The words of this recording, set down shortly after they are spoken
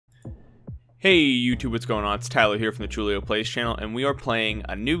Hey YouTube, what's going on? It's Tyler here from the ChoolioPlays channel, and we are playing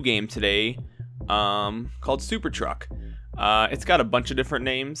a new game today called SUPERHOT. It's got a bunch of different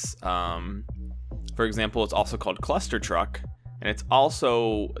names. For example, it's also called Clustertruck, and it's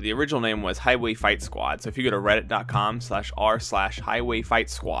also, the original name was Highway Fight Squad. So if you go to reddit.com/r/Highway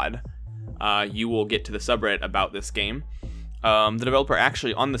Fight Squad, you will get to the subreddit about this game. The developer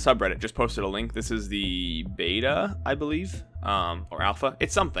actually on the subreddit just posted a link. This is the beta, I believe, or alpha.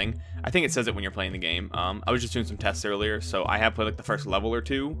 It's something. I think it says it when you're playing the game. I was just doing some tests earlier, so I have played like the first level or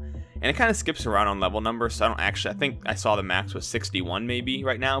two, and it kind of skips around on level numbers. So I think I saw the max was 61 maybe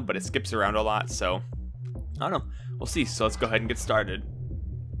right now, but it skips around a lot. So I don't know. We'll see. So let's go ahead and get started.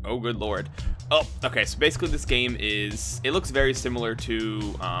 Oh, good lord. Oh, okay. So basically, this game it looks very similar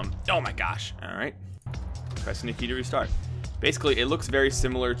to. Oh my gosh. All right. Press any key to restart. Basically, it looks very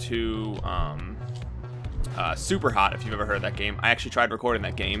similar to SUPERHOT, if you've ever heard of that game. I actually tried recording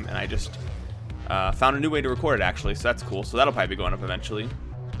that game, and I just found a new way to record it, actually, so that's cool. So that'll probably be going up eventually.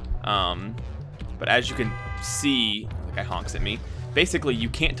 But as you can see, the guy honks at me. Basically, you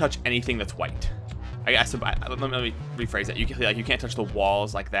can't touch anything that's white. I guess, let me rephrase that. You can't touch the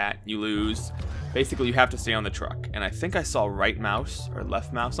walls like that. You lose. Basically, you have to stay on the truck. And I think I saw right mouse or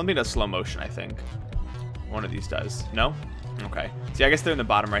left mouse. Something does slow motion, I think. One of these does. No? Okay. See, I guess they're in the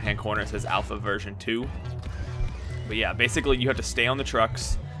bottom right-hand corner. It says Alpha version 2. But yeah, basically you have to stay on the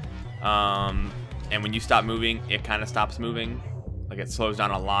trucks. And when you stop moving, it kind of stops moving. Like, it slows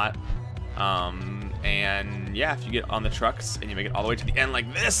down a lot. And yeah, if you get on the trucks and you make it all the way to the end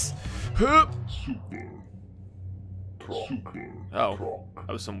like this. Oh, that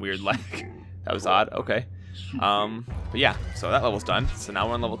was some weird lag. That was odd. Okay. But yeah, so that level's done. So now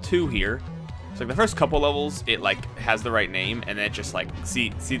we're on level 2 here. So like the first couple levels, it like has the right name, and then it just like see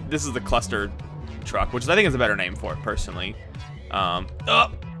this is the Clustertruck, which I think is a better name for it personally. Oh, I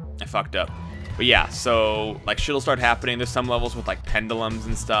fucked up. But yeah, so like shit'll start happening. There's some levels with like pendulums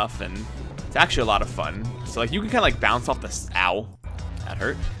and stuff, and it's actually a lot of fun. So like you can kind of like bounce off the that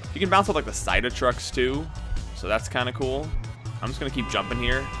hurt. You can bounce off like the side of trucks too, so that's kind of cool. I'm just gonna keep jumping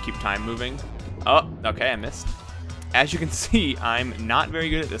here, keep time moving. Oh, okay, I missed. As you can see, I'm not very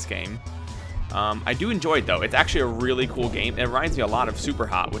good at this game. I do enjoy it though. It's actually a really cool game. It reminds me a lot of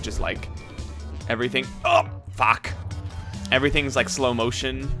SUPERHOT, which is like everything. Oh, fuck. Everything's like slow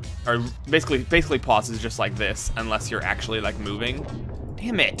motion, or basically pauses just like this, unless you're actually like moving.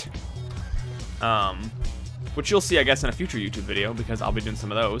 Damn it. Which you'll see, I guess, in a future YouTube video because I'll be doing some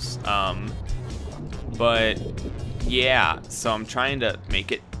of those. But yeah, so I'm trying to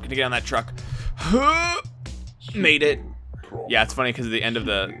make it. Gonna get on that truck. Made it. Yeah, it's funny because at the end of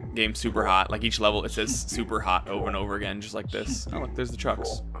the game SUPERHOT, like each level it says SUPERHOT over and over again, just like this. Oh look, there's the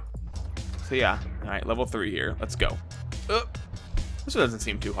trucks. So yeah, alright, level 3 here. Let's go. This one doesn't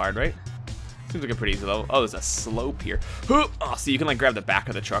seem too hard, right? Seems like a pretty easy level. Oh, there's a slope here. Oh, so you can like grab the back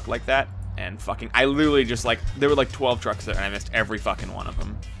of the truck like that, and fucking, I literally just like, there were like 12 trucks there and I missed every fucking one of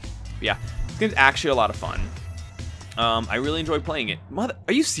them. But yeah, this game's actually a lot of fun. I really enjoyed playing it. Mother,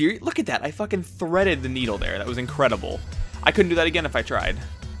 are you serious? Look at that, I fucking threaded the needle there. That was incredible. I couldn't do that again if I tried.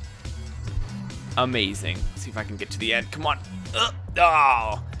 Amazing. Let's see if I can get to the end. Come on.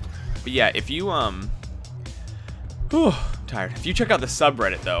 Oh. But yeah, if you I'm tired. If you check out the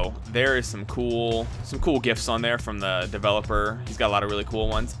subreddit though, there is some cool gifs on there from the developer. He's got a lot of really cool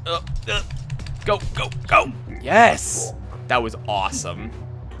ones. Go. Yes. That was awesome.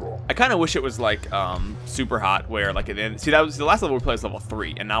 I kind of wish it was like SUPERHOT, where like at the end, see, that was the last level we played was level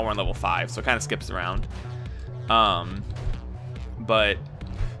 3, and now we're on level 5, so it kind of skips around. But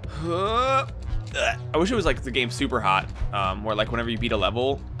I wish it was like the game SUPERHOT, where like whenever you beat a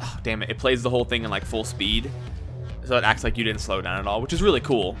level, oh, damn it, it plays the whole thing in like full speed, so it acts like you didn't slow down at all, which is really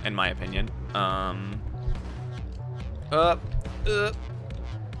cool in my opinion. Oh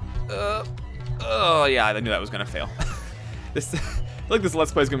yeah, I knew that was gonna fail. This, I feel like this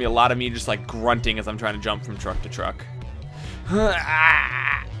Let's Play is gonna be a lot of me just like grunting as I'm trying to jump from truck to truck.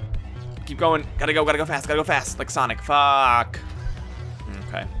 Keep going. Gotta go fast. Like Sonic. Fuck.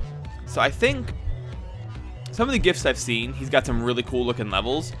 Okay. So I think some of the gifts I've seen, he's got some really cool looking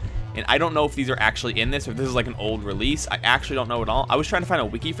levels. And I don't know if these are actually in this or if this is like an old release. I actually don't know at all. I was trying to find a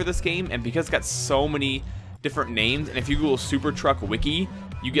wiki for this game, and because it's got so many different names, and if you Google SUPERHOT wiki,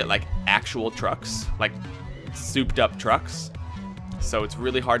 you get like actual trucks, like souped up trucks. So it's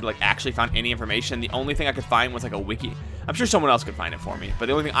really hard to like actually find any information. The only thing I could find was like a wiki. I'm sure someone else could find it for me, but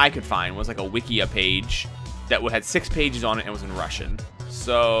the only thing I could find was like a Wikia page that had 6 pages on it and was in Russian.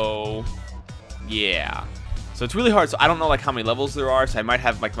 So yeah, so it's really hard. So I don't know like how many levels there are. So I might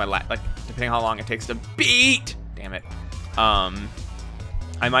have like depending on how long it takes to beat. Damn it.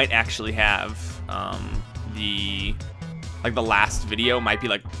 I might actually have the last video might be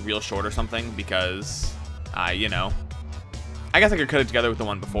like real short or something because you know, I guess I could cut it together with the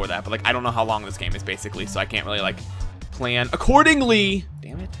one before that, but like I don't know how long this game is basically, so I can't really like plan accordingly.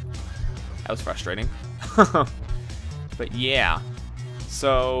 Damn it, that was frustrating. But yeah,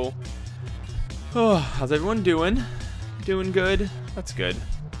 so how's everyone doing? Doing good? That's good.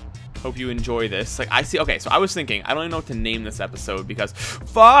 Hope you enjoy this. Like I see. Okay, so I was thinking I don't even know what to name this episode because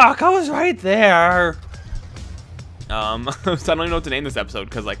fuck, I was right there. So I don't even know what to name this episode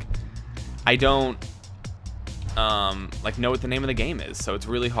because like I don't like know what the name of the game is, so it's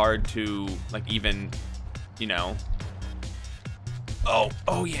really hard to like even, you know.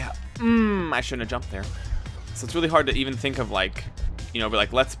 Oh yeah. I shouldn't have jumped there. So it's really hard to even think of like, you know, be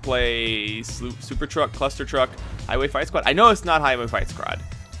like let's play SUPERHOT, Clustertruck, Highway Fight Squad. I know it's not Highway Fight Squad.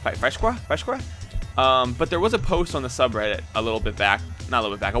 Fight Squad? But there was a post on the subreddit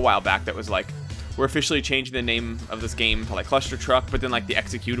a while back that was like, we're officially changing the name of this game to like Clustertruck, but then like the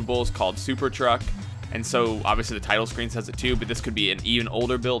executable is called SUPERTruck, and so obviously the title screen says it too, but this could be an even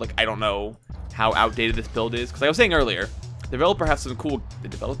older build. Like I don't know how outdated this build is, because like I was saying earlier, the developer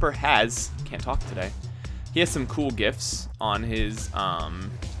has, can't talk today. He has some cool gifts on his,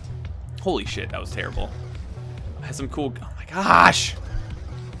 holy shit, that was terrible. Has some cool, oh my gosh.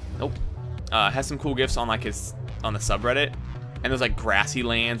 Nope. Has some cool gifts on like on the subreddit, and there's like grassy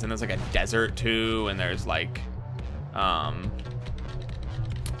lands, and there's like a desert too, and there's like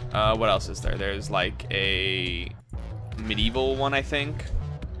what else is there? There's like a medieval one, I think,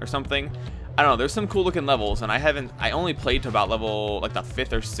 or something. I don't know. There's some cool looking levels, and I only played to about level like the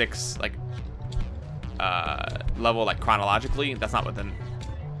 5th or 6th like level like chronologically. That's not what the,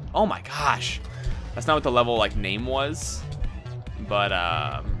 oh my gosh, that's not what the level like name was, but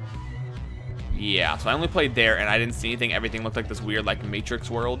yeah, so I only played there, and I didn't see anything. Everything looked like this weird, like,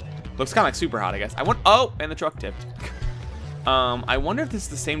 Matrix world. Looks kind of like SUPERHOT, I guess. Oh, and the truck tipped. I wonder if this is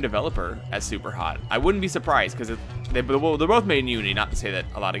the same developer as SUPERHOT. I wouldn't be surprised, because they're both made in Unity. Not to say that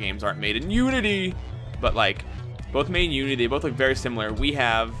a lot of games aren't made in Unity, but, like, both made in Unity. They both look very similar. We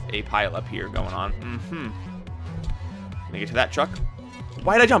have a pile up here going on. Can I get to that truck?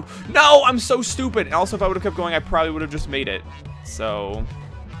 Why did I jump? No, I'm so stupid. And also, if I would have kept going, I probably would have just made it. So,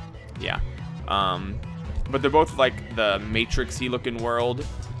 yeah. But they're both like the Matrix-y looking world,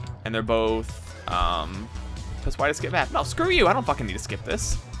 and they're both, plus why to skip that? No, screw you, I don't fucking need to skip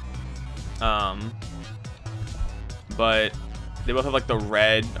this. But they both have like the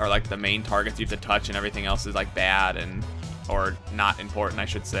red, or like the main targets you have to touch, and everything else is like bad, or not important, I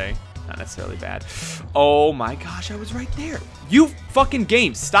should say. Not necessarily bad. Oh my gosh, I was right there. You fucking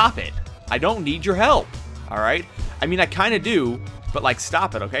game, stop it. I don't need your help, all right? I mean, I kind of do, but like,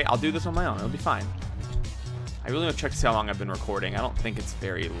 stop it, okay? I'll do this on my own. It'll be fine. I really want to check to see how long I've been recording. I don't think it's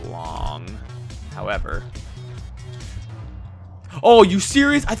very long. However. Oh, you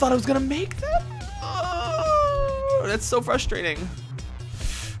serious? I thought I was going to make that? Oh, that's so frustrating.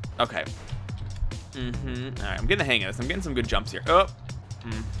 Okay. All right, I'm getting the hang of this. I'm getting some good jumps here. Oh.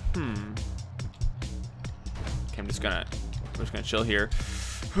 Okay, I'm just gonna chill here.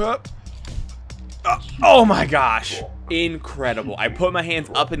 Oh my gosh. Incredible. I put my hands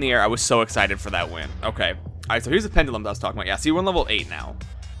up in the air. I was so excited for that win. Okay. All right, so here's the pendulum that I was talking about. Yeah, see, we're on level 8 now.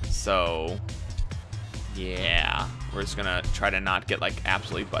 So, yeah. We're just gonna try to not get, like,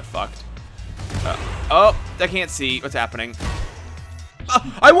 absolutely butt-fucked. Oh, I can't see what's happening.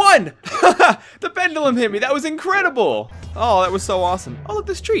 I won! The pendulum hit me. That was incredible. Oh, that was so awesome. Oh, look,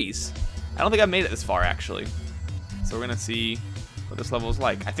 there's trees. I don't think I've made it this far, actually. So we're gonna see what this level is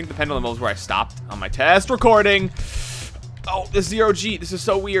like. I think the pendulum level is where I stopped on my test recording. Oh, the 0G. This is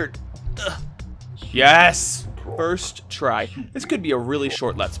so weird. Ugh. Yes! First try. This could be a really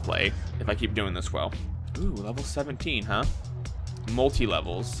short Let's Play if I keep doing this well. Ooh, level 17, huh?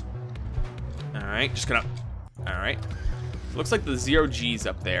 Multi-levels. Alright, just gonna... Alright. Looks like the 0G's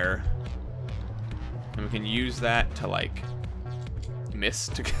up there. And we can use that to, like,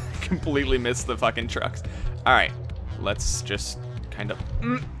 to completely miss the fucking trucks. Alright, let's just kind of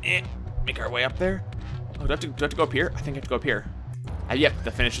make our way up there. Oh, do I have to go up here? I think I have to go up here. Yep,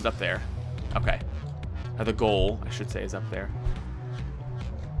 the finish is up there. Okay. The goal, I should say, is up there.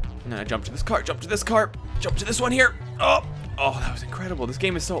 And then I jump to this cart, jump to this cart, jump to this one here. Oh, that was incredible. This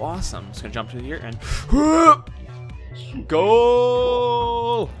game is so awesome. I'm just gonna jump to here and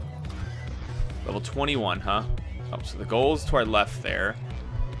goal. Level 21, huh? Oh, so the goal is to our left there.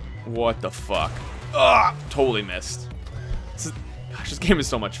 What the fuck? Totally missed. Gosh, this game is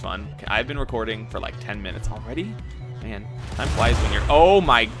so much fun. Okay, I've been recording for like 10 minutes already. Man, time flies when you're... Oh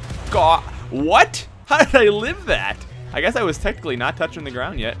my god. What? How did I live that? I guess I was technically not touching the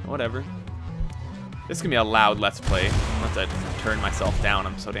ground yet. Whatever. This is gonna be a loud Let's Play. I have to turn myself down.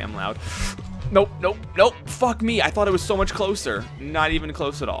 I'm so damn loud. Nope, nope, nope. Fuck me. I thought it was so much closer. Not even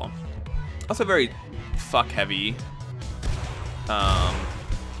close at all. Also very fuck heavy. A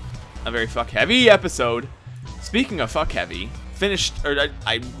very fuck heavy episode. Speaking of fuck heavy, finished, or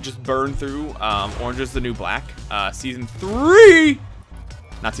I just burned through Orange is the New Black, season 3.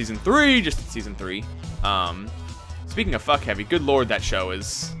 Not season 3, just season 3. Speaking of fuck heavy, good lord, that show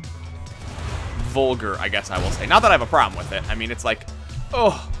is vulgar, I guess I will say. Not that I have a problem with it. I mean, it's like,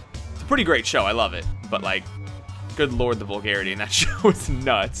 oh, it's a pretty great show. I love it. But like, good lord, the vulgarity in that show is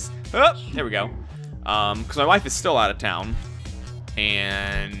nuts. Oh, there we go. Because my wife is still out of town,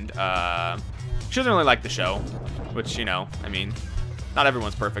 and she doesn't really like the show, which, you know, I mean, not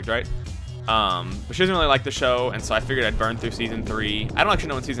everyone's perfect, right? But she doesn't really like the show, and so I figured I'd burn through season 3. I don't actually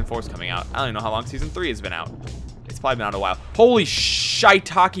know when season 4 is coming out. I don't even know how long season 3 has been out. It's probably been out a while. Holy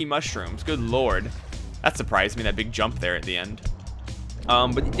shiitake mushrooms. Good lord. That surprised me, that big jump there at the end.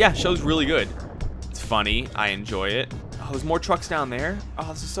 But yeah, show's really good. It's funny. I enjoy it. Oh, there's more trucks down there.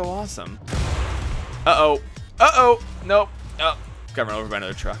 Oh, this is so awesome. Uh-oh. Uh-oh. Nope. Oh, got run over by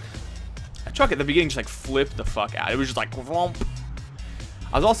another truck. That truck at the beginning just like flipped the fuck out. It was just like, whomp.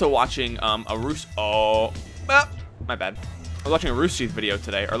 I was also watching a Roost. Oh, my bad. I was watching a Rooster Teeth video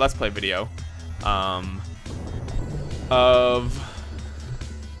today, or Let's Play video, of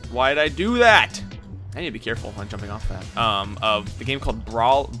why did I do that? I need to be careful when jumping off that. Of the game called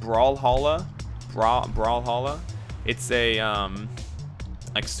Brawlhalla. It's a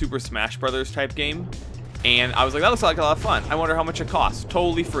like Super Smash Brothers type game, and I was like, that looks like a lot of fun. I wonder how much it costs.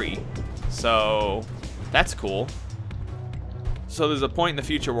 Totally free. So that's cool. So there's a point in the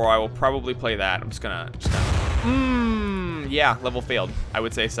future where I will probably play that. I'm just gonna yeah, level failed. I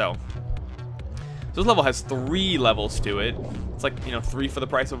would say so. So this level has 3 levels to it. It's like, you know, 3 for the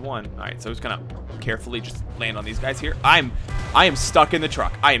price of 1. All right, so I'm just gonna carefully just land on these guys here. I am stuck in the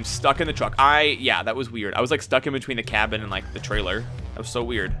truck. I am stuck in the truck. Yeah, that was weird. I was like stuck in between the cabin and like the trailer. That was so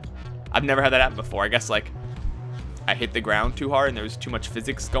weird. I've never had that happen before. I guess like I hit the ground too hard and there was too much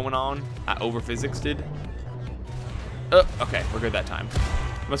physics going on. I over-physicsed. Okay, we're good that time.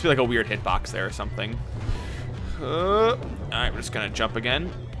 Must be like a weird hitbox there or something. All right, we're just gonna jump again.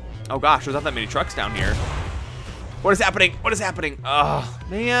 Oh gosh, there's not that many trucks down here. What is happening? What is happening? Oh,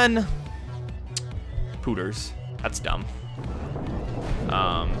 man. Pooters. That's dumb.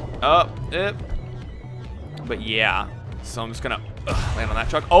 But yeah, so I'm just gonna land on that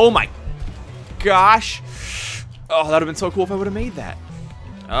truck. Oh my gosh. Oh, that would have been so cool if I would have made that.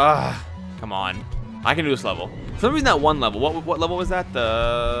 Come on. I can do this level. For some reason, that one level, what level was that?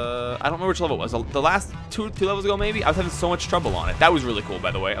 I don't remember which level it was. The last two levels ago, maybe? I was having so much trouble on it. That was really cool, by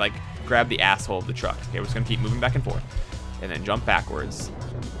the way. Like, grab the asshole of the truck. Okay, we're just gonna keep moving back and forth. And then jump backwards.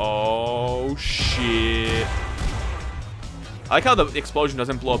 Oh, shit. I like how the explosion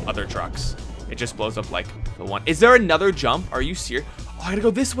doesn't blow up other trucks. It just blows up, like, the one. Is there another jump? Are you serious? Oh, I gotta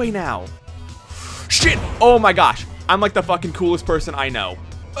go this way now. Shit! Oh, my gosh. I'm, like, the fucking coolest person I know.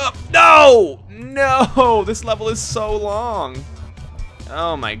 No! No! This level is so long.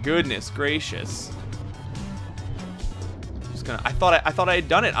 Oh my goodness gracious. Just gonna. I thought I had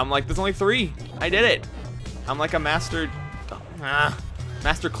done it. I'm like, there's only 3. I did it. I'm like a master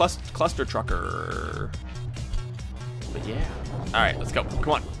cluster trucker. But yeah. All right, let's go.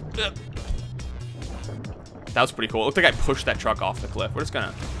 Come on. That was pretty cool. It looked like I pushed that truck off the cliff. We're just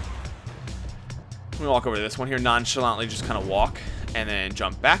gonna. I'm gonna walk over to this one here nonchalantly. Just kind of walk. And then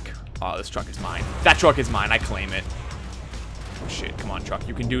jump back. Oh, this truck is mine. That truck is mine. I claim it. Oh, shit. Come on, truck.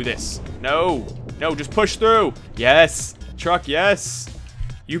 You can do this. No. No, just push through. Yes. Truck, yes.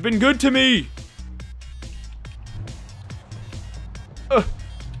 You've been good to me. No!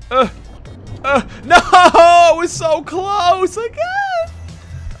 It was so close. Again.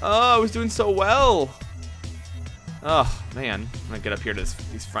 Oh, I was doing so well. Oh, man. I'm going to get up here to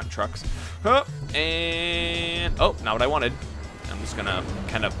these front trucks. And... oh, not what I wanted. I'm just gonna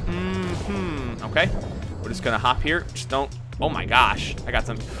kind of, okay. We're just gonna hop here. Just don't, oh my gosh. I got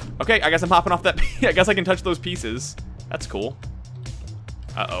some, okay, I guess I'm hopping off that, I guess I can touch those pieces. That's cool.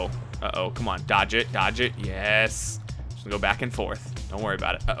 Uh-oh, come on, dodge it, yes. Just gonna go back and forth. Don't worry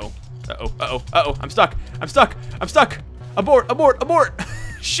about it, I'm stuck. Abort.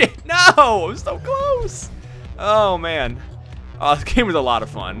 Shit, no, I'm so close. Oh man. Oh, this game was a lot of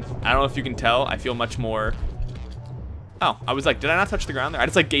fun. I don't know if you can tell, I feel much more. Oh, I was like, did I not touch the ground there? I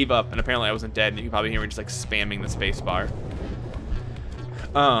just like gave up, and apparently I wasn't dead, and you can probably hear me just like spamming the space bar.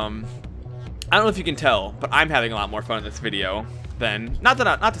 I don't know if you can tell, but I'm having a lot more fun in this video than, not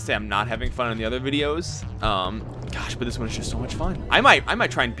to say I'm not having fun in the other videos. Gosh, but this one is just so much fun. I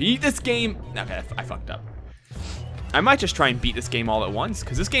might try and beat this game. Okay, I fucked up. I might just try and beat this game all at once,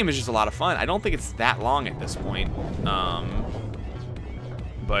 because this game is just a lot of fun. I don't think it's that long at this point.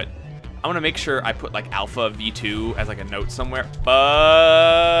 But I want to make sure I put like Alpha V2 as like a note somewhere.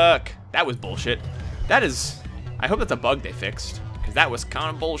 Fuck! That was bullshit. That is... I hope that's a bug they fixed, because that was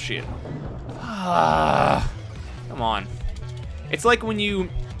kind of bullshit. Come on. It's like when you're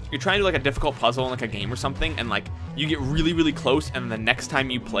trying to do like a difficult puzzle in like a game or something, and like you get really, really close, and the next time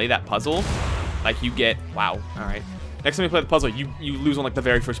you play that puzzle, like you get, wow, all right. Next time you play the puzzle, you lose on like the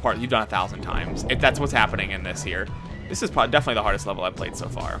very first part you've done 1,000 times. If that's what's happening in this here. This is probably definitely the hardest level I've played so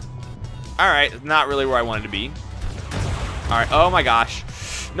far. All right, not really where I wanted to be. All right, oh my gosh.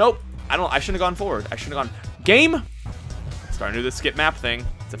 Nope, I shouldn't have gone forward. I shouldn't have gone. Game? Starting to do the skip map thing.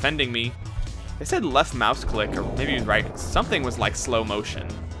 It's offending me. They said left mouse click, or maybe right. Something was like slow motion.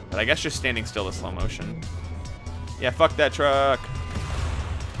 But I guess just standing still is slow motion. Yeah, fuck that truck.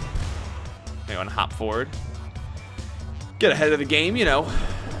 I'm gonna hop forward. Get ahead of the game, you know.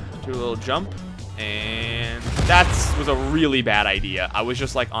 Do a little jump. And that was a really bad idea. I was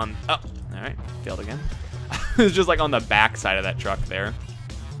just like on... Oh, alright. Failed again. I was just like on the back side of that truck there.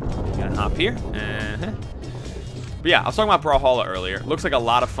 Gonna hop here. But yeah, I was talking about Brawlhalla earlier. Looks like a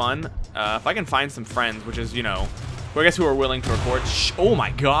lot of fun. If I can find some friends, which is, you know... I guess who are willing to record. Oh my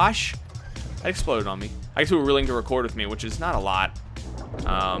gosh! That exploded on me. I guess who are willing to record with me, which is not a lot.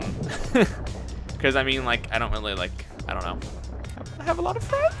 Because I mean, like, I don't really like, I don't know. I have a lot of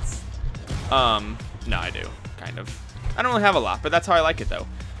friends. No, I do, kind of. I don't really have a lot, but that's how I like it though.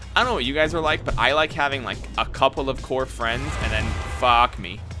 I don't know what you guys are like, but I like having like a couple of core friends, and then fuck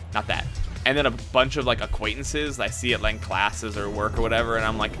me, not that. And then a bunch of like acquaintances I see at like classes or work or whatever, and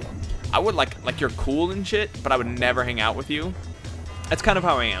I'm like, I would like you're cool and shit, but I would never hang out with you. That's kind of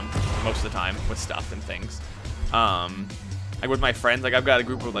how I am most of the time with stuff and things. Like with my friends, like I've got a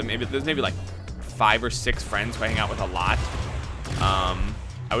group of like there's maybe like 5 or 6 friends who I hang out with a lot.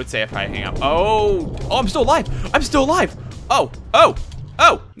 I would say if I hang out. Oh, I'm still alive. I'm still alive. Oh,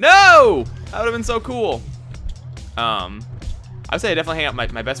 no! That would have been so cool. I would say I definitely hang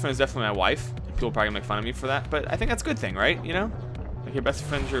out. My best friend is definitely my wife. People are probably gonna make fun of me for that, but I think that's a good thing, right? You know? Like your best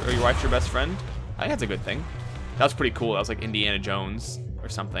friend or your wife's your best friend. I think that's a good thing. That was pretty cool. That was like Indiana Jones or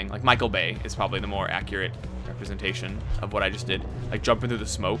something. Like Michael Bay is probably the more accurate representation of what I just did. Like jumping through the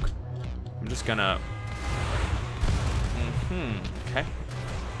smoke. I'm just gonna... Okay.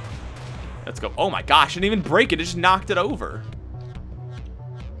 Let's go. Oh my gosh, I didn't even break it. It just knocked it over.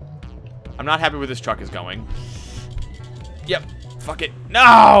 I'm not happy where this truck is going. Yep. Fuck it.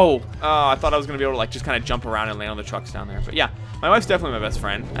 No! Oh, I thought I was gonna be able to like just kind of jump around and land on the trucks down there. But yeah, my wife's definitely my best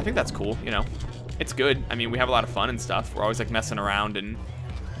friend. I think that's cool, you know. It's good. I mean, we have a lot of fun and stuff. We're always like messing around and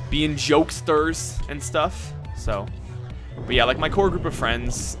being jokesters and stuff. So, but yeah, like my core group of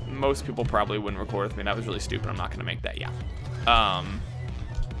friends, most people probably wouldn't record with me. That was really stupid. I'm not gonna make that. Yeah.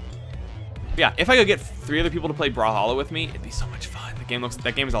 Yeah. If I could get 3 other people to play Brawlhalla with me, it'd be so much fun. That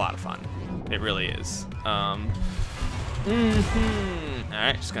game is a lot of fun. It really is. All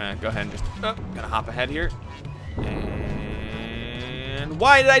right, just gonna go ahead and just gonna hop ahead here. And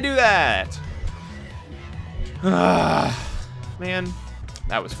why did I do that? Man,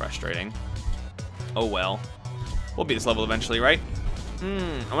 that was frustrating. Oh well. We'll beat this level eventually, right?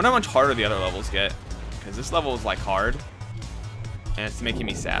 I wonder how much harder the other levels get. Because this level is like hard. And it's making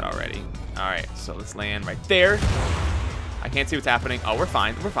me sad already. Alright, so let's land right there. I can't see what's happening. Oh, we're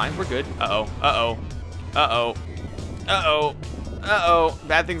fine. We're fine. We're good. Uh-oh. Uh-oh. Uh-oh. Uh-oh. Uh-oh.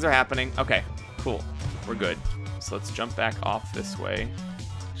 Bad things are happening. Okay, cool. We're good. So let's jump back off this way.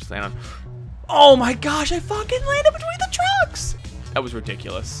 Just land on... Oh my gosh, I fucking landed between the trucks! That was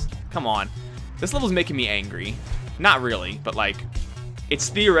ridiculous. Come on. This level's making me angry. Not really, but like, it's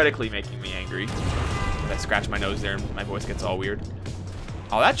theoretically making me angry. I scratch my nose there and my voice gets all weird.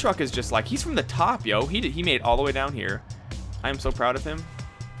 Oh, that truck is just like, he's from the top, yo. He made it all the way down here. I am so proud of him.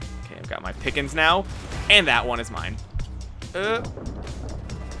 Okay, I've got my pickings now. And that one is mine. Okay,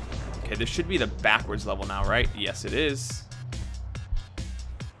 this should be the backwards level now, right? Yes, it is.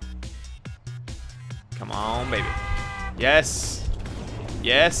 Come on, baby. Yes.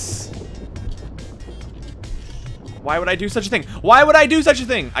 Yes. Why would I do such a thing? Why would I do such a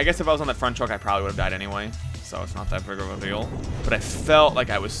thing? I guess if I was on that front truck, I probably would have died anyway. So it's not that big of a deal. But I felt like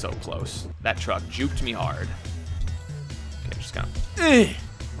I was so close. That truck juked me hard. Okay, just gonna...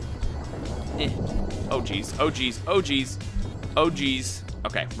 Oh, geez. Oh, geez. Oh, geez. Oh, geez.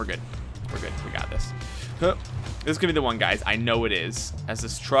 Okay, we're good. We're good. We got this. This is gonna be the one, guys. I know it is. As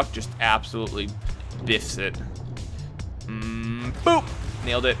this truck just absolutely biffs it. Boop!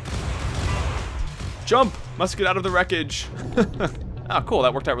 Nailed it. Jump! Must get out of the wreckage. Oh, cool.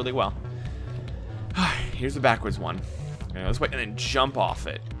 That worked out really well. Here's the backwards one. Okay, let's wait and then jump off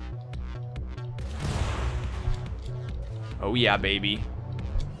it. Oh, yeah, baby.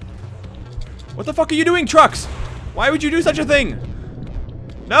 What the fuck are you doing, trucks? Why would you do such a thing?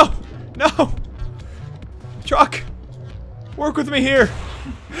 No. No. Truck. Work with me here.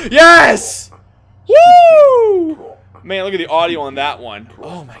 Yes! Woo! Man, look at the audio on that one.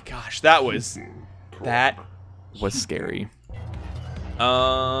 Oh my gosh, that was scary.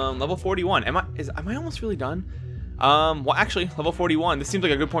 Level 41. Am I almost really done? Well, actually, level 41. This seems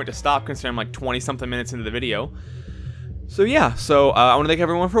like a good point to stop considering I'm like 20-something minutes into the video. So yeah, I want to thank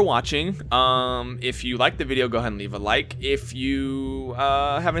everyone for watching. If you liked the video, go ahead and leave a like. If you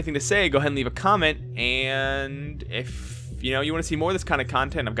have anything to say, go ahead and leave a comment. And if you want to see more of this kind of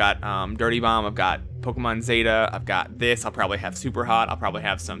content, I've got Dirty Bomb, I've got Pokemon Zeta, I've got this. I'll probably have SUPERHOT. I'll probably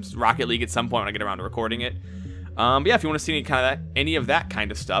have some Rocket League at some point when I get around to recording it. But yeah, if you want to see any of that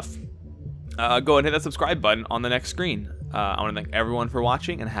kind of stuff, go ahead and hit that subscribe button on the next screen. I want to thank everyone for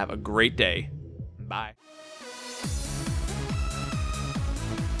watching and have a great day. Bye.